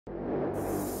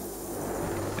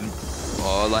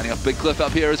Oh, lining up a big cliff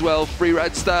up here as well.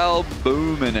 Freeride style,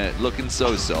 booming it, looking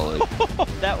so solid.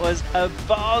 That was a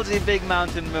ballsy big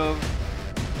mountain move.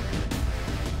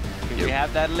 Here we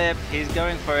have that lip, he's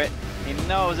going for it. He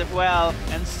knows it well,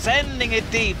 and sending it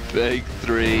deep. Big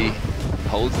three,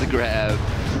 holds the grab.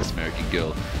 This American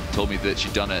girl told me that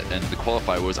she'd done it and the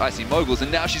qualifier was Icy Moguls,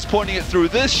 and now she's pointing it through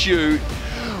this chute.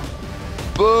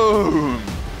 Boom!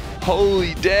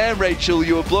 Holy damn, Rachel,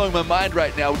 you are blowing my mind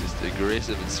right now. Just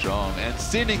aggressive and strong, and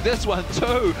sending this one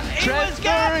too.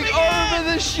 Transferring over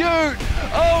the chute.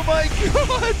 Oh my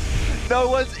God! No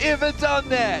one's ever done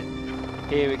that.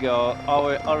 Here we go. Oh,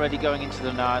 we're already going into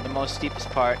the most steepest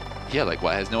part. Yeah, like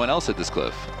why has no one else hit this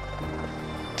cliff?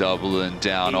 Doubling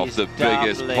down off the doubling.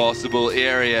 biggest possible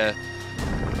area.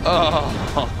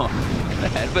 Oh,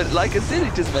 man. But like I said,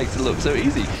 he just makes it look so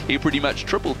easy. He pretty much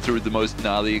tripled through the most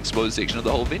gnarly exposed section of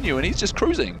the whole venue, and he's just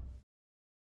cruising.